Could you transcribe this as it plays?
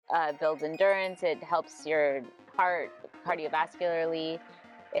builds endurance, it helps your heart cardiovascularly,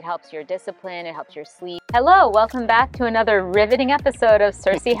 it helps your discipline, it helps your sleep. Hello, welcome back to another riveting episode of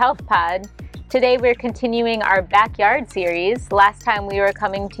Cersei Health Pod. Today we're continuing our backyard series. Last time we were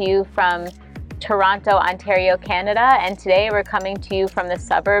coming to you from Toronto, Ontario, Canada, and today we're coming to you from the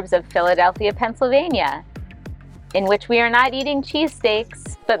suburbs of Philadelphia, Pennsylvania, in which we are not eating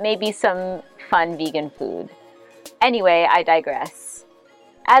cheesesteaks, but maybe some fun vegan food. Anyway, I digress.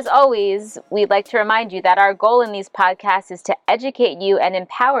 As always, we'd like to remind you that our goal in these podcasts is to educate you and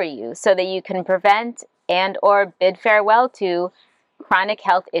empower you so that you can prevent and or bid farewell to chronic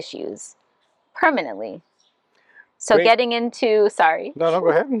health issues permanently. So Great. getting into, sorry. No, go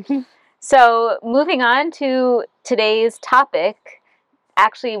ahead. So moving on to today's topic,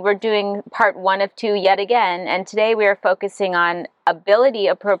 actually we're doing part 1 of 2 yet again, and today we are focusing on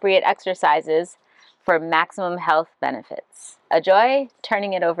ability-appropriate exercises for maximum health benefits. Ajoy,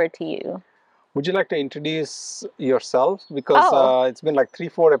 turning it over to you. Would you like to introduce yourself? Because it's been like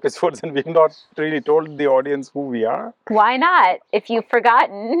 3-4 episodes and we've not really told the audience who we are. Why not? If you've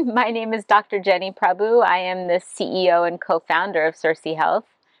forgotten, my name is Dr. Jenny Prabhu. I am the CEO and co-founder of Cersei Health.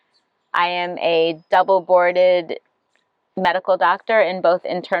 I am a double-boarded medical doctor in both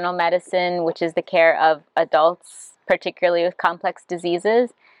internal medicine, which is the care of adults, particularly with complex diseases,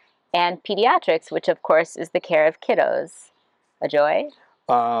 and pediatrics, which of course is the care of kiddos. Ajoy?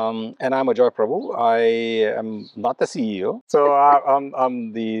 And I'm Ajoy Prabhu. I am not the CEO. So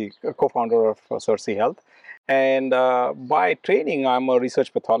I'm the co-founder of Cersei Health. And by training, I'm a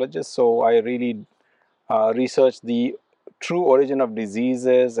research pathologist. So I really research the true origin of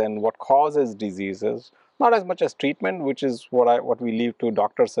diseases and what causes diseases, not as much as treatment, which is what we leave to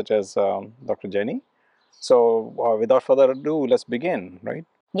doctors such as Dr. Jenny. So without further ado, let's begin, right?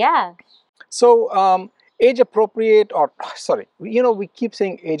 Yeah. So age appropriate, or sorry, we keep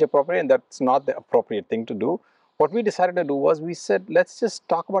saying age appropriate, and that's not the appropriate thing to do. What we decided to do was we said, let's just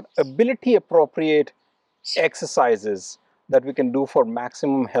talk about ability appropriate exercises that we can do for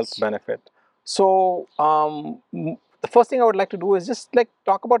maximum health benefit. So the first thing I would like to do is just like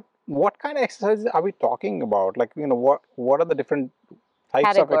talk about what kind of exercises are we talking about? Like, what are the different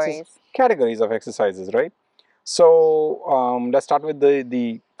types of categories of exercises, right? So let's start with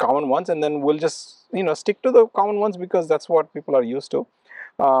the common ones, and then we'll just stick to the common ones because that's what people are used to.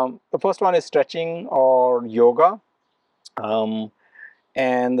 The first one is stretching or yoga,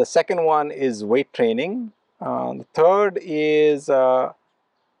 and the second one is weight training. The third is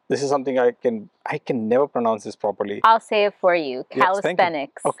this is something I can never pronounce this properly. I'll say it for you.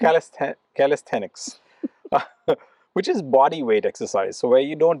 Calisthenics. Yes, oh, calisthenics. Which is body weight exercise. So where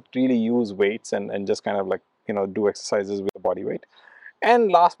you don't really use weights and just kind of like do exercises with the body weight.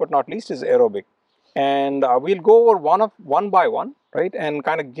 And last but not least is aerobic. And we'll go over one by one, right, and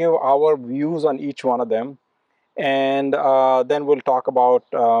kind of give our views on each one of them. And then we'll talk about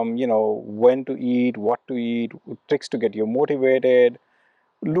when to eat, what to eat, tricks to get you motivated,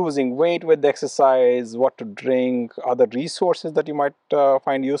 losing weight with exercise, what to drink, other resources that you might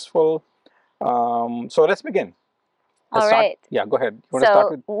find useful. So let's begin. All right. Yeah, go ahead.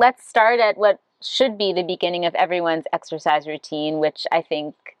 Let's start at what should be the beginning of everyone's exercise routine, which I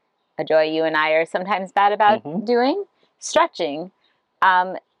think, Ajoy, you and I are sometimes bad about doing, stretching.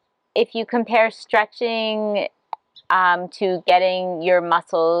 If you compare stretching to getting your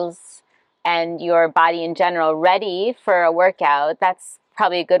muscles and your body in general ready for a workout, that's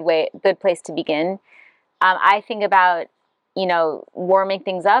probably a good place to begin. I think about, warming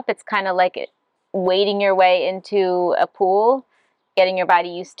things up. It's kind of like wading your way into a pool, getting your body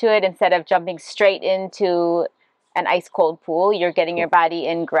used to it instead of jumping straight into an ice cold pool. You're getting your body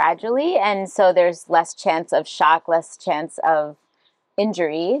in gradually, and so there's less chance of shock, less chance of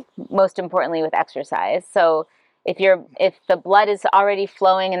injury, most importantly with exercise. So if the blood is already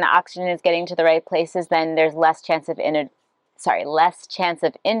flowing and the oxygen is getting to the right places, then there's less chance of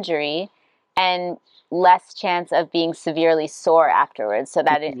injury and less chance of being severely sore afterwards. So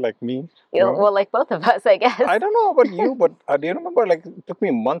that like me. Well, like both of us, I guess. I don't know about you, but do you remember? Like, it took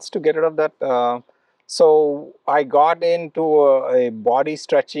me months to get rid of that. So I got into a body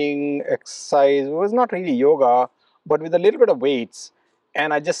stretching exercise. It was not really yoga, but with a little bit of weights.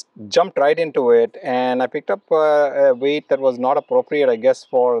 And I just jumped right into it. And I picked up a weight that was not appropriate, I guess,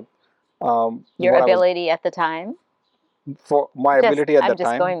 for your ability at the time. For my ability at the time. I'm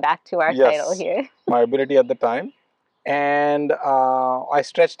just going back to our title here. My ability at the time. And I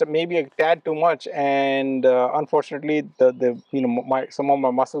stretched maybe a tad too much, and unfortunately, some of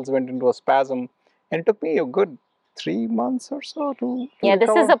my muscles went into a spasm, and it took me a good 3 months or so to recover.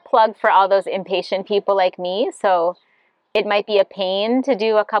 This is a plug for all those impatient people like me. So it might be a pain to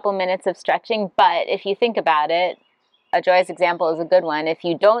do a couple minutes of stretching, but if you think about it, Joy's example is a good one. If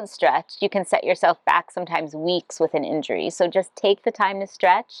you don't stretch, you can set yourself back sometimes weeks with an injury. So just take the time to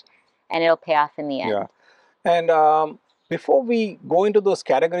stretch and it'll pay off in the end. Yeah. And before we go into those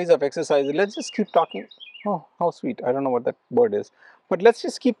categories of exercise, let's just keep talking. Oh, how sweet. I don't know what that bird is. But let's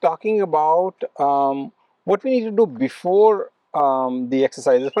just keep talking about what we need to do before the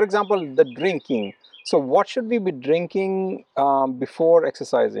exercises. For example, the drinking. So what should we be drinking before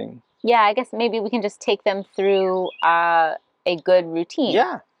exercising? Yeah, I guess maybe we can just take them through a good routine.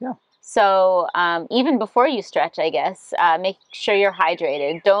 Yeah, yeah. So even before you stretch, I guess, make sure you're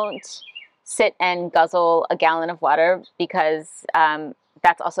hydrated. Don't sit and guzzle a gallon of water because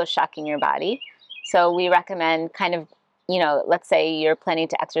that's also shocking your body. So we recommend kind of, let's say you're planning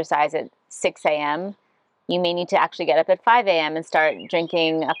to exercise at 6 a.m. You may need to actually get up at 5 a.m. and start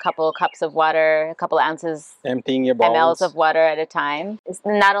drinking a couple cups of water, a couple ounces, emptying your bowels. mLs of water at a time.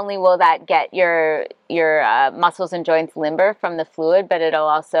 Not only will that get your muscles and joints limber from the fluid, but it'll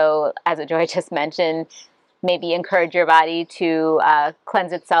also, as Joy just mentioned, maybe encourage your body to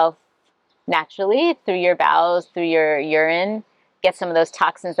cleanse itself naturally through your bowels, through your urine, get some of those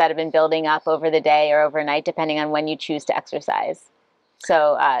toxins that have been building up over the day or overnight, depending on when you choose to exercise.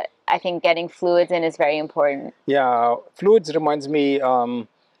 So I think getting fluids in is very important. Yeah, fluids reminds me,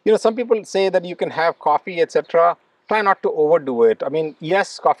 some people say that you can have coffee, etc. Try not to overdo it. I mean,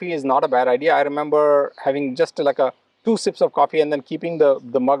 yes, coffee is not a bad idea. I remember having just like 2 sips of coffee and then keeping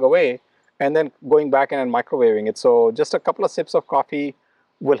the mug away and then going back and microwaving it. So just a couple of sips of coffee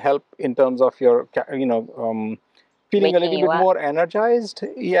will help in terms of your, feeling a little bit more energized.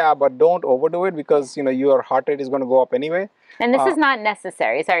 Yeah, but don't overdo it because, your heart rate is going to go up anyway. And this is not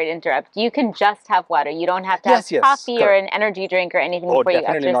necessary. Sorry to interrupt. You can just have water. You don't have to have coffee correct. Or an energy drink or anything before you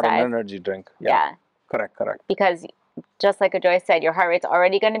exercise. Definitely not an energy drink. Yeah. Correct. Because just like Joy said, your heart rate's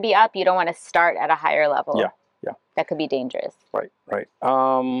already going to be up. You don't want to start at a higher level. Yeah. That could be dangerous. Right.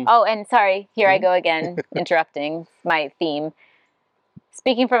 Oh, and sorry, here I go again, interrupting my theme.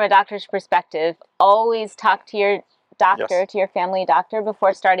 Speaking from a doctor's perspective, always talk to your doctor, to your family doctor,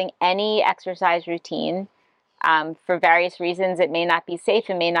 before starting any exercise routine. For various reasons, it may not be safe,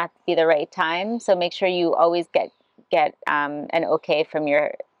 it may not be the right time. So make sure you always get an okay from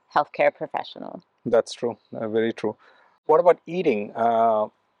your healthcare professional. That's true. Very true. What about eating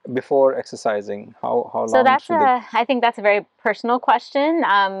before exercising? How long? So I think that's a very personal question.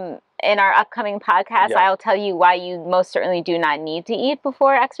 In our upcoming podcast, I'll tell you why you most certainly do not need to eat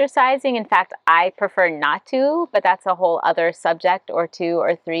before exercising. In fact, I prefer not to, but that's a whole other subject or 2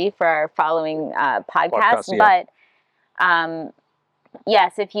 or 3 for our following podcast. But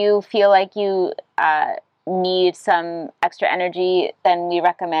yes, if you feel like you need some extra energy, then we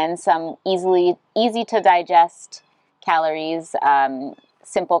recommend some easy to digest calories,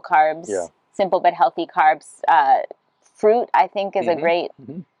 simple carbs, simple but healthy carbs. Fruit, I think, is a great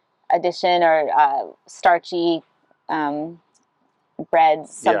addition, or starchy breads,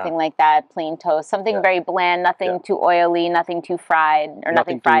 something like that, plain toast, something very bland, nothing too oily, nothing too fried, or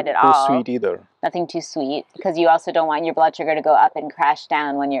nothing fried at all. Nothing too sweet either. Nothing too sweet, because you also don't want your blood sugar to go up and crash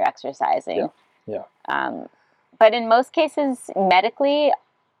down when you're exercising. But in most cases, medically,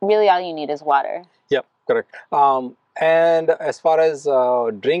 really all you need is water. Yep, correct. And as far as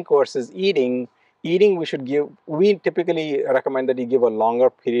drink versus eating, we typically recommend that you give a longer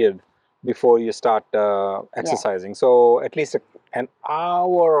period before you start exercising. So at least an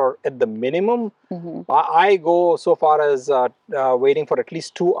hour at the minimum. I go so far as waiting for at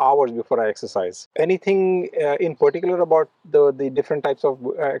least 2 hours before I exercise. Anything in particular about the different types of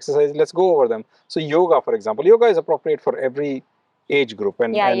exercise? Let's go over them. So yoga, for example. Yoga is appropriate for every age group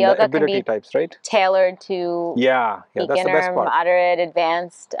and yoga ability can be types, right? Tailored to beginner, that's the best part. Moderate,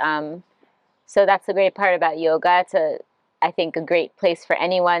 advanced. So that's the great part about yoga. It's I think a great place for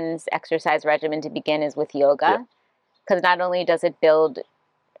anyone's exercise regimen to begin is with yoga, because not only does it build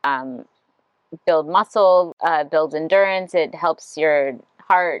muscle, builds endurance, it helps your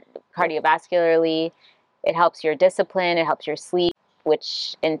heart cardiovascularly, it helps your discipline, it helps your sleep,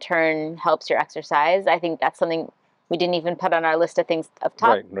 which in turn helps your exercise. I think that's something we didn't even put on our list of things to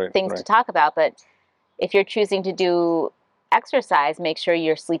talk about. But if you're choosing to do exercise, make sure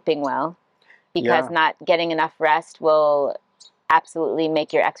you're sleeping well, because not getting enough rest will absolutely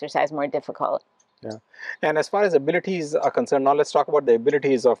make your exercise more difficult. Yeah. And as far as abilities are concerned, now let's talk about the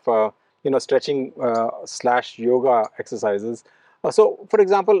abilities of stretching / yoga exercises. So for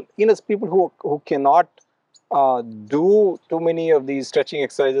example, people who cannot do too many of these stretching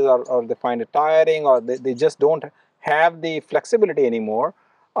exercises, or they find it tiring, or they just don't have the flexibility anymore.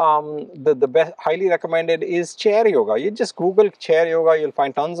 The best, highly recommended is chair yoga. You just Google chair yoga, you'll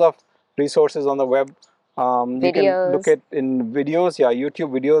find tons of resources on the web. You can look Videos. at in videos, yeah,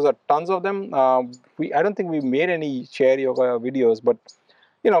 YouTube videos are tons of them. I don't think we made any chair yoga videos, but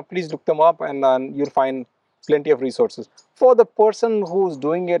please look them up, and you'll find plenty of resources. For the person who's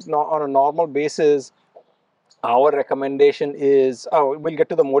doing it on a normal basis, our recommendation is, oh, we'll get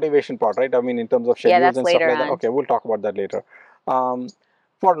to the motivation part, right? I mean, in terms of Yeah, schedules that's and stuff later like that. on. Okay, we'll talk about that later. Um,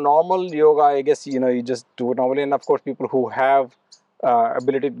 for normal yoga, I guess, you just do it normally. And of course, people who have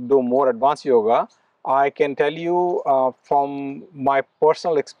ability to do more advanced yoga, I can tell you from my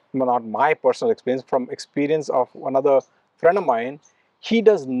personal, well, not my personal experience, from experience of another friend of mine, he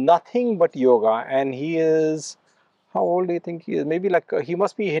does nothing but yoga, and he is, how old do you think he is? Maybe like he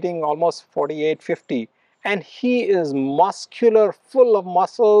must be hitting almost 48, 50, and he is muscular, full of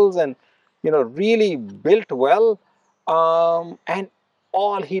muscles, and really built well. And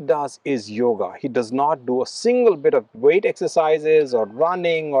all he does is yoga. He does not do a single bit of weight exercises or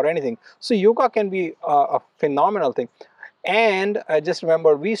running or anything. So yoga can be a phenomenal thing. And I just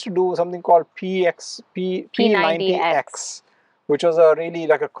remember we used to do something called P90X. P90X, which was a really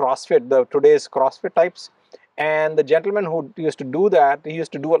like a CrossFit, the today's CrossFit types. And the gentleman who used to do that, he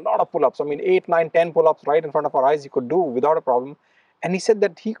used to do a lot of pull-ups. I mean, 8, 9, 10 pull-ups right in front of our eyes he could do without a problem. And he said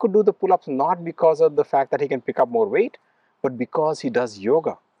that he could do the pull-ups not because of the fact that he can pick up more weight, but because he does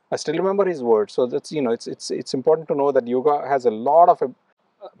yoga. I still remember his words. So that's, it's important to know that yoga has a lot of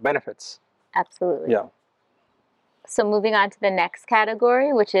benefits. Absolutely. Yeah. So moving on to the next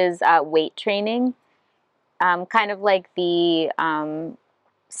category, which is weight training. Kind of like the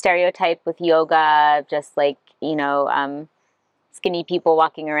stereotype with yoga, just like, skinny people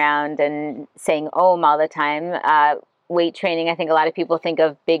walking around and saying "om" all the time. Weight training, I think a lot of people think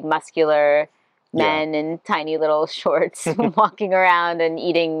of big muscular Yeah. men in tiny little shorts walking around and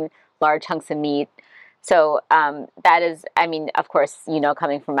eating large hunks of meat. So that is, I mean, of course,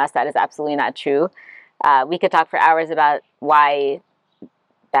 coming from us, that is absolutely not true. We could talk for hours about why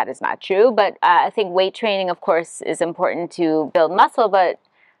that is not true, but I think weight training, of course, is important to build muscle, but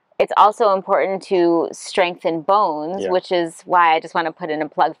it's also important to strengthen bones, Yeah. which is why I just want to put in a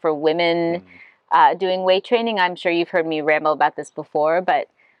plug for women doing weight training. I'm sure you've heard me ramble about this before, but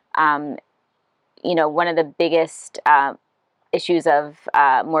um, one of the biggest issues of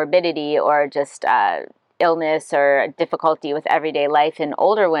morbidity or just illness or difficulty with everyday life in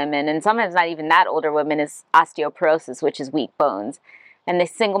older women, and sometimes not even that older women, is osteoporosis, which is weak bones. And the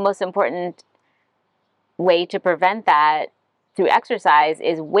single most important way to prevent that through exercise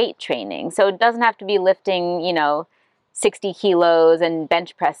is weight training. So it doesn't have to be lifting, 60 kilos and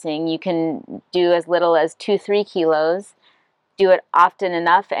bench pressing. You can do as little as 2, 3 kilos. Do it often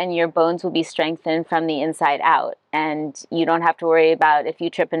enough, and your bones will be strengthened from the inside out. And you don't have to worry about, if you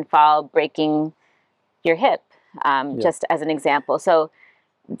trip and fall, breaking your hip, just as an example. So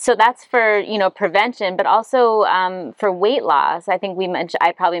that's for prevention, but also for weight loss. I think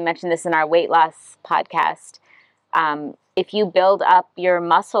I probably mentioned this in our weight loss podcast. If you build up your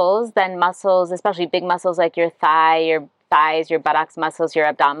muscles, then muscles, especially big muscles like your thighs, your buttocks muscles, your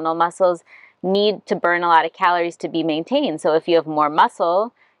abdominal muscles, need to burn a lot of calories to be maintained. So if you have more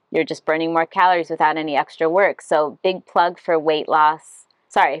muscle, you're just burning more calories without any extra work. So big plug for weight loss.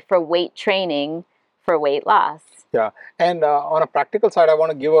 Sorry, for weight training for weight loss. Yeah, and on a practical side, I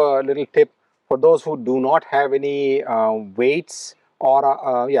want to give a little tip for those who do not have any weights,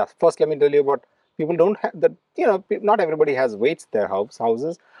 or yeah. First, let me tell you about people don't have that. Not everybody has weights in their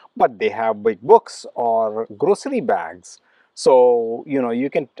houses, but they have big books or grocery bags. So you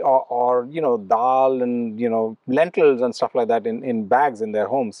can, or dal and lentils and stuff like that in bags in their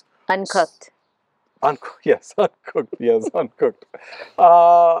homes. Uncooked. Uncooked, yes, uncooked, yes, uncooked.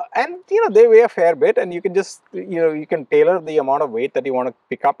 And they weigh a fair bit, and you can just you can tailor the amount of weight that you want to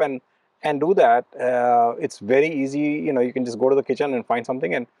pick up and do that. It's very easy. You can just go to the kitchen and find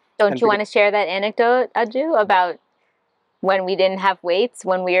something Don't and you pick want it. to share that anecdote, Aju, about when we didn't have weights,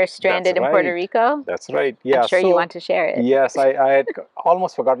 when we were That's stranded in Puerto right. Rico? That's right. I'm Yeah. sure you So want to share it. yes, I had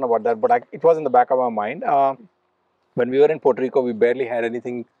almost forgotten about that, but it was in the back of my mind. When we were in Puerto Rico, we barely had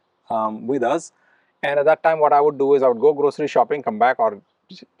anything with us. And at that time, what I would do is I would go grocery shopping, come back, or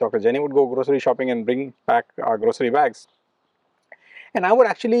Dr. Jenny would go grocery shopping and bring back our grocery bags. And I would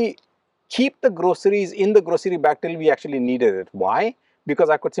actually keep the groceries in the grocery bag till we actually needed it. Why?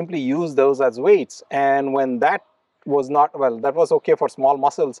 Because I could simply use those as weights. And when that was not, well, that was okay for small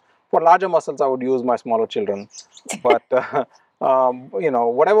muscles. For larger muscles, I would use my smaller children. But,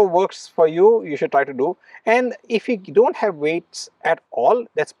 whatever works for you, you should try to do. And if you don't have weights at all,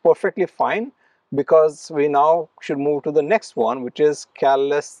 that's perfectly fine. because we now should move to the next one, which is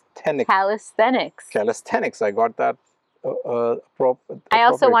calisthenics. Calisthenics. I got that. I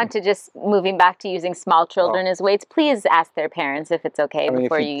also want to just, moving back to using small children as weights, please ask their parents if it's okay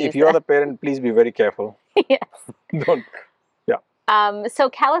before you use it. If you're the parent, please be very careful. Yes. Don't. Yeah.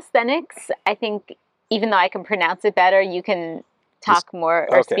 So calisthenics, I think, even though I can pronounce it better, you can talk more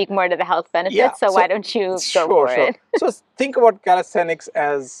or speak more to the health benefits. Yeah. So why don't you go for it? So think about calisthenics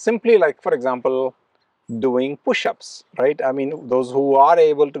as simply like, for example, doing push-ups, right? I mean, those who are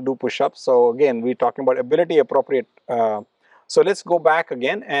able to do push-ups. So again, we're talking about ability appropriate. So let's go back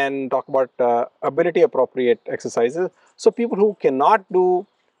again and talk about ability appropriate exercises. So people who cannot do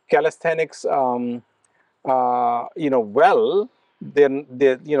calisthenics, well, they're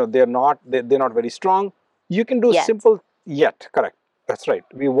not very strong. You can do simple correct. That's right.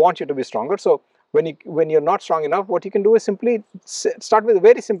 We want you to be stronger. So when you're not strong enough, what you can do is simply start with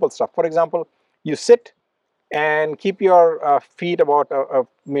very simple stuff. For example, you sit and keep your feet about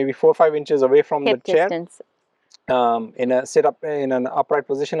maybe 4 or 5 inches away from the chair. Distance. In an upright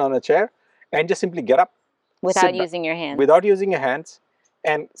position on a chair, and just simply get up without using your hands. Without using your hands,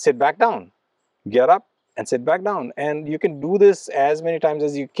 and sit back down. Get up and sit back down, and you can do this as many times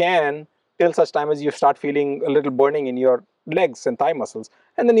as you can till such time as you start feeling a little burning in your legs and thigh muscles,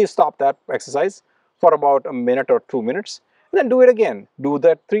 and then you stop that exercise for about a minute or 2 minutes, and then do it again. Do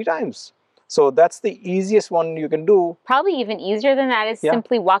that 3 times. So that's the easiest one you can do. Probably even easier than that is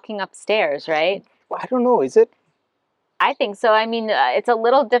simply walking upstairs, right? I don't know, is it? I think so. I mean, it's a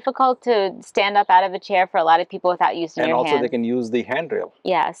little difficult to stand up out of a chair for a lot of people without using your hands. And also they can use the handrail.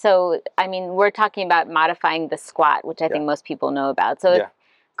 Yeah, so I mean, we're talking about modifying the squat, which I think most people know about. So if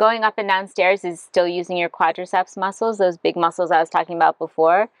going up and down stairs is still using your quadriceps muscles, those big muscles I was talking about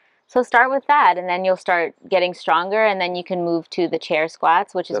before. So start with that, and then you'll start getting stronger, and then you can move to the chair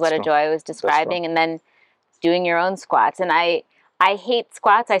squats, which is what Ajoy was describing, and then doing your own squats. And I hate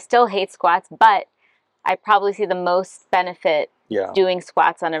squats. I still hate squats, but I probably see the most benefit doing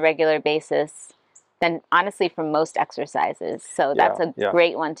squats on a regular basis than honestly from most exercises. So that's a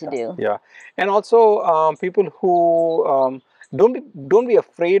great one to do. Yeah, and also people who don't be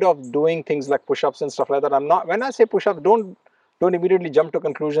afraid of doing things like push-ups and stuff like that. When I say push-ups, don't immediately jump to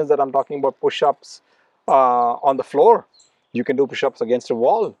conclusions that I'm talking about push-ups on the floor. You can do push-ups against a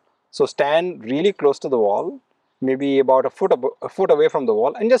wall. So stand really close to the wall, maybe about a foot away from the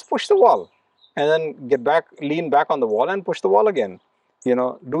wall, and just push the wall. And then get back, lean back on the wall and push the wall again.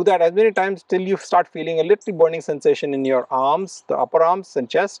 Do that as many times till you start feeling a little burning sensation in your arms, the upper arms and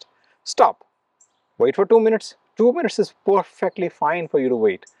chest. Stop. Wait for 2 minutes. 2 minutes is perfectly fine for you to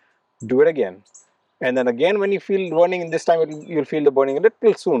wait. Do it again. And then again, when you feel burning, this time you'll feel the burning a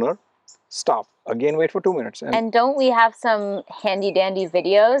little sooner. Stop. Again, wait for 2 minutes. And don't we have some handy-dandy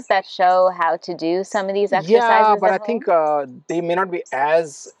videos that show how to do some of these exercises? Yeah, but I think they may not be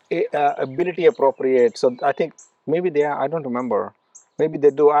as ability appropriate. So I think maybe they are. I don't remember. Maybe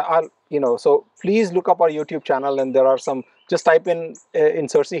they do. So please look up our YouTube channel, and there are some. Just type in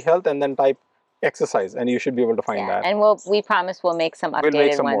Insursi Health and then type exercise, and you should be able to find that. And we promise we'll make some updated ones. We'll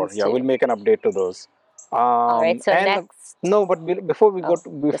make some more. Yeah, we'll make an update to those. All right. So next. No, but before we go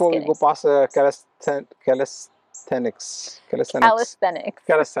past calisthenics.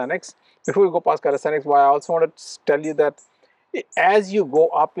 Before we go past calisthenics, I also want to tell you that as you go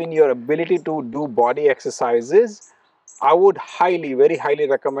up in your ability to do body exercises, I would very highly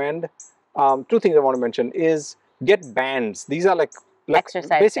recommend 2 things I want to mention is get bands. These are like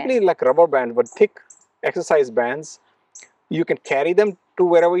basically bands. Like rubber bands, but thick exercise bands. You can carry them to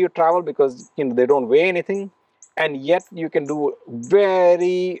wherever you travel because they don't weigh anything. And yet you can do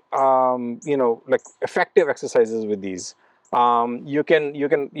very effective exercises with these. You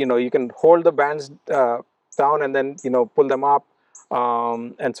can hold the bands down and then pull them up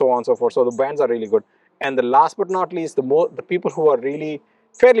and so on and so forth. So the bands are really good. And the last but not least, the people who are really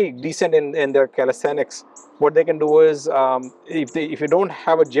fairly decent in their calisthenics, what they can do is if you don't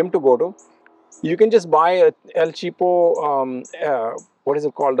have a gym to go to, you can just buy a El Cheapo what is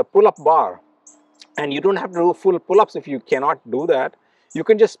it called, the pull-up bar. And you don't have to do full pull-ups if you cannot do that. You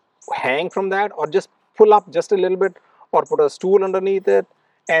can just hang from that or just pull up just a little bit or put a stool underneath it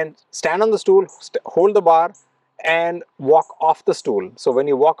and stand on the stool, hold the bar and walk off the stool. So when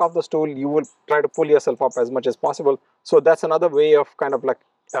you walk off the stool, you will try to pull yourself up as much as possible. So that's another way of kind of like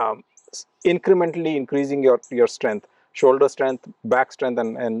incrementally increasing your strength, shoulder strength, back strength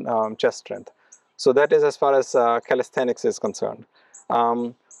and chest strength. So that is as far as calisthenics is concerned.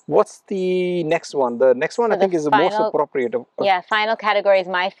 What's the next one? The next one I think is the most appropriate. Final category is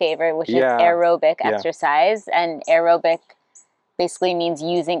my favorite, which is aerobic exercise. And aerobic basically means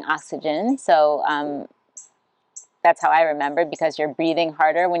using oxygen. So that's how I remember, because you're breathing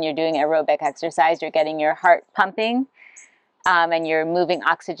harder when you're doing aerobic exercise. You're getting your heart pumping, and you're moving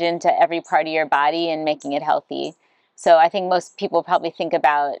oxygen to every part of your body and making it healthy. So I think most people probably think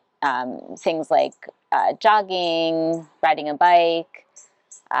about things like jogging, riding a bike,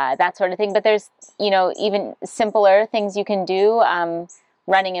 that sort of thing. But there's, even simpler things you can do.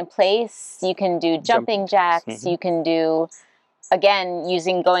 Running in place, you can do jumping jacks, you can do, again,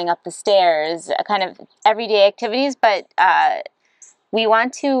 going up the stairs, kind of everyday activities. But we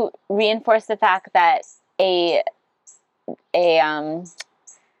want to reinforce the fact that a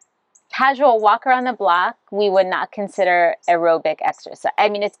casual walk around the block, we would not consider aerobic exercise. I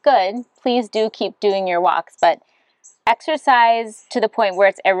mean, it's good. Please do keep doing your walks, but exercise to the point where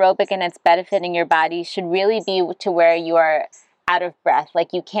it's aerobic and it's benefiting your body should really be to where you are out of breath.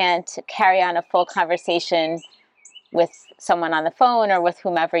 Like, you can't carry on a full conversation with someone on the phone or with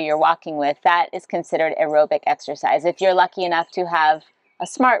whomever you're walking with. That is considered aerobic exercise. If you're lucky enough to have a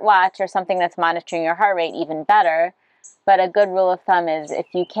smartwatch or something that's monitoring your heart rate, even better. But a good rule of thumb is, if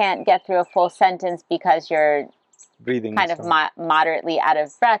you can't get through a full sentence because you're breathing kind of moderately out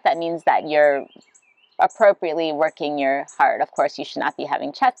of breath, that means that you're appropriately working your heart. Of course, you should not be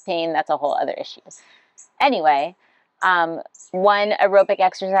having chest pain. That's a whole other issue. Anyway, one aerobic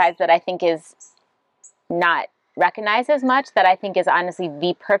exercise that I think is not recognized as much, that I think is honestly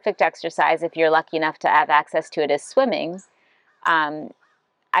the perfect exercise if you're lucky enough to have access to it, is swimming.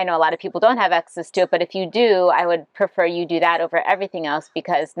 I know a lot of people don't have access to it, but if you do, I would prefer you do that over everything else,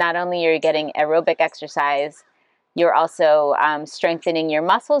 because not only are you getting aerobic exercise, you're also strengthening your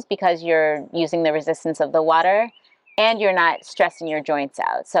muscles because you're using the resistance of the water, and you're not stressing your joints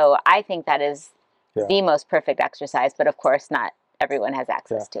out. So I think that is the most perfect exercise, but of course not everyone has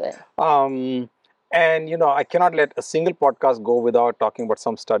access to it. And I cannot let a single podcast go without talking about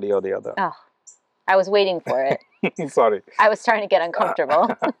some study or the other. Oh, I was waiting for it. Sorry. I was starting to get uncomfortable.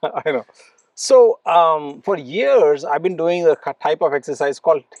 I know. So for years, I've been doing a type of exercise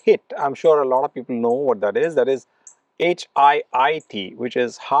called HIIT. I'm sure a lot of people know what that is. That is HIIT, which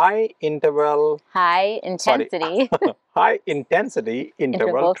is high intensity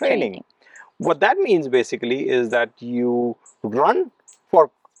interval training. What that means basically is that you run for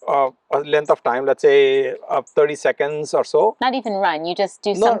a length of time, let's say 30 seconds or so. Not even run, you just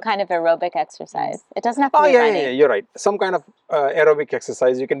do some kind of aerobic exercise. It doesn't have to be running. Yeah, you're right. Some kind of aerobic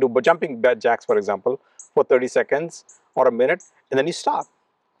exercise. You can do jumping jacks, for example, for 30 seconds or a minute, and then you stop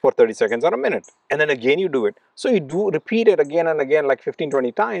for 30 seconds or a minute, and then again you do it. So you do repeat it again and again, like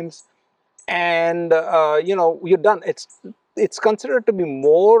 15-20 times, and you're done. It's considered to be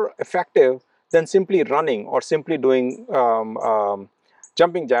more effective than simply running or simply doing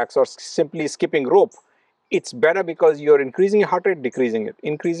jumping jacks or simply skipping rope. It's better because you're increasing your heart rate, decreasing it,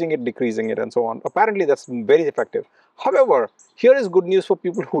 increasing it, decreasing it, and so on. Apparently, that's very effective. However, here is good news for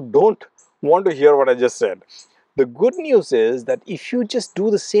people who don't want to hear what I just said. The good news is that if you just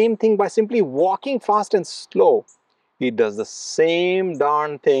do the same thing by simply walking fast and slow, it does the same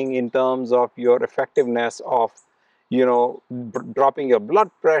darn thing in terms of your effectiveness of, dropping your blood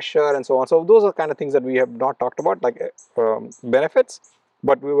pressure and so on. So those are kind of things that we have not talked about, like benefits.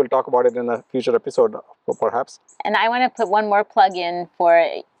 But we will talk about it in a future episode, perhaps. And I want to put one more plug in for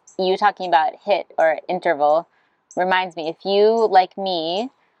you talking about HIIT or interval. Reminds me, if you, like me,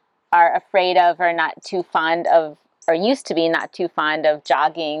 are afraid of or not too fond of, or used to be not too fond of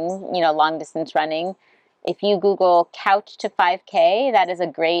jogging, long distance running, if you Google couch to 5K, that is a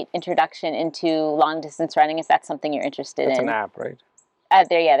great introduction into long distance running if that's something you're interested in. It's an app, right?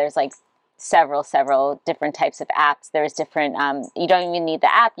 There's like several different types of apps. There's different, you don't even need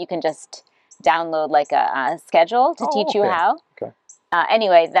the app. You can just download like a schedule to teach you how. Okay.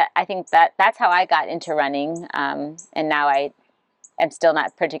 Anyway, I think that's how I got into running. And now I am still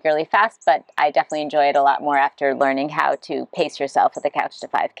not particularly fast, but I definitely enjoy it a lot more after learning how to pace yourself with a couch to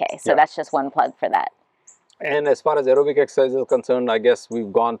 5K. So that's just one plug for that. And as far as aerobic exercise is concerned, I guess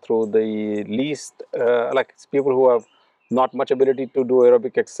we've gone through the least, like people who have not much ability to do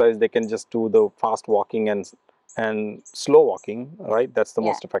aerobic exercise, they can just do the fast walking and slow walking, right? That's the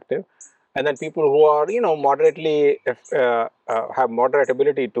most effective. And then people who are, moderately, have moderate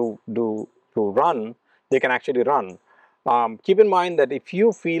ability to run, they can actually run. Keep in mind that if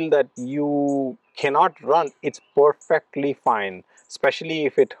you feel that you cannot run, it's perfectly fine, especially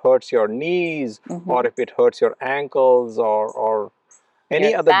if it hurts your knees or if it hurts your ankles or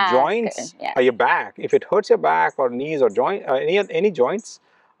any other joints or your back. If it hurts your back or knees or any joints,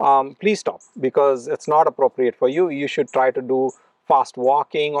 please stop, because it's not appropriate for you. You should try to do fast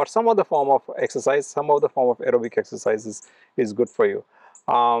walking or some other form of exercise, some other form of aerobic exercise is good for you.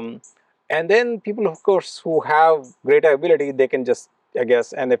 And then people, of course, who have greater ability, they can just, I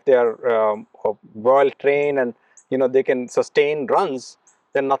guess, and if they are well trained and they can sustain runs,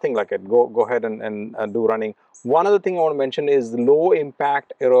 then nothing like it. Go ahead and do running. One other thing I want to mention is low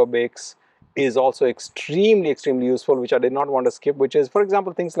impact aerobics is also extremely useful, which I did not want to skip, which is, for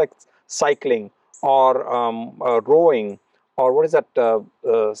example, things like cycling or rowing, or what is that,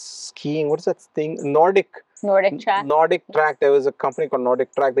 skiing, what is that thing, Nordic track. There was a company called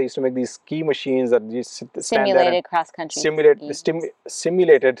Nordic Track. They used to make these ski machines that you stand there and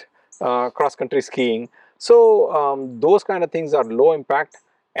simulated cross-country skiing. So those kind of things are low impact,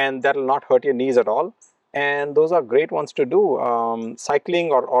 and that will not hurt your knees at all. And those are great ones to do.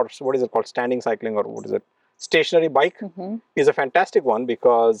 Cycling or what is it called? Standing cycling, or what is it? Stationary bike is a fantastic one,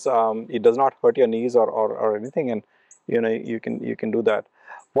 because it does not hurt your knees or anything, and you can do that.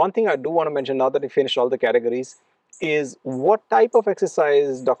 One thing I do want to mention, now that we finished all the categories, is what type of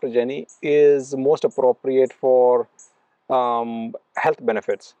exercise, Dr. Jenny, is most appropriate for health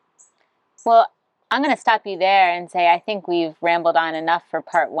benefits? Well, I'm going to stop you there and say I think we've rambled on enough for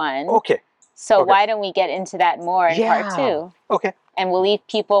part 1. Okay. So why don't we get into that more in part 2? Okay. And we'll leave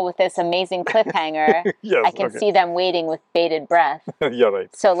people with this amazing cliffhanger. Yes, I can see them waiting with bated breath. You're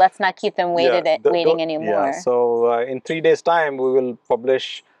right. So let's not keep them waiting anymore. Yeah. So in 3 days' time, we will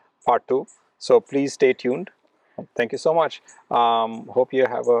publish part 2. So please stay tuned. Thank you so much. Hope you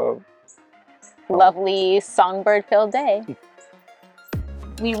have a lovely songbird-filled day.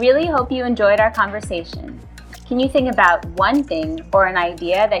 We really hope you enjoyed our conversation. Can you think about one thing or an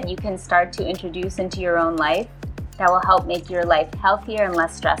idea that you can start to introduce into your own life that will help make your life healthier and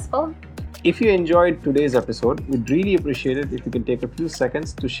less stressful? If you enjoyed today's episode, we'd really appreciate it if you can take a few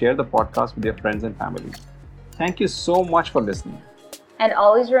seconds to share the podcast with your friends and family. Thank you so much for listening. And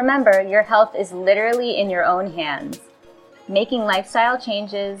always remember, your health is literally in your own hands. Making lifestyle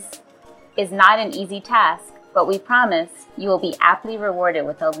changes is not an easy task, but we promise you will be aptly rewarded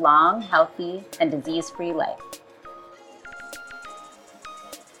with a long, healthy, and disease-free life.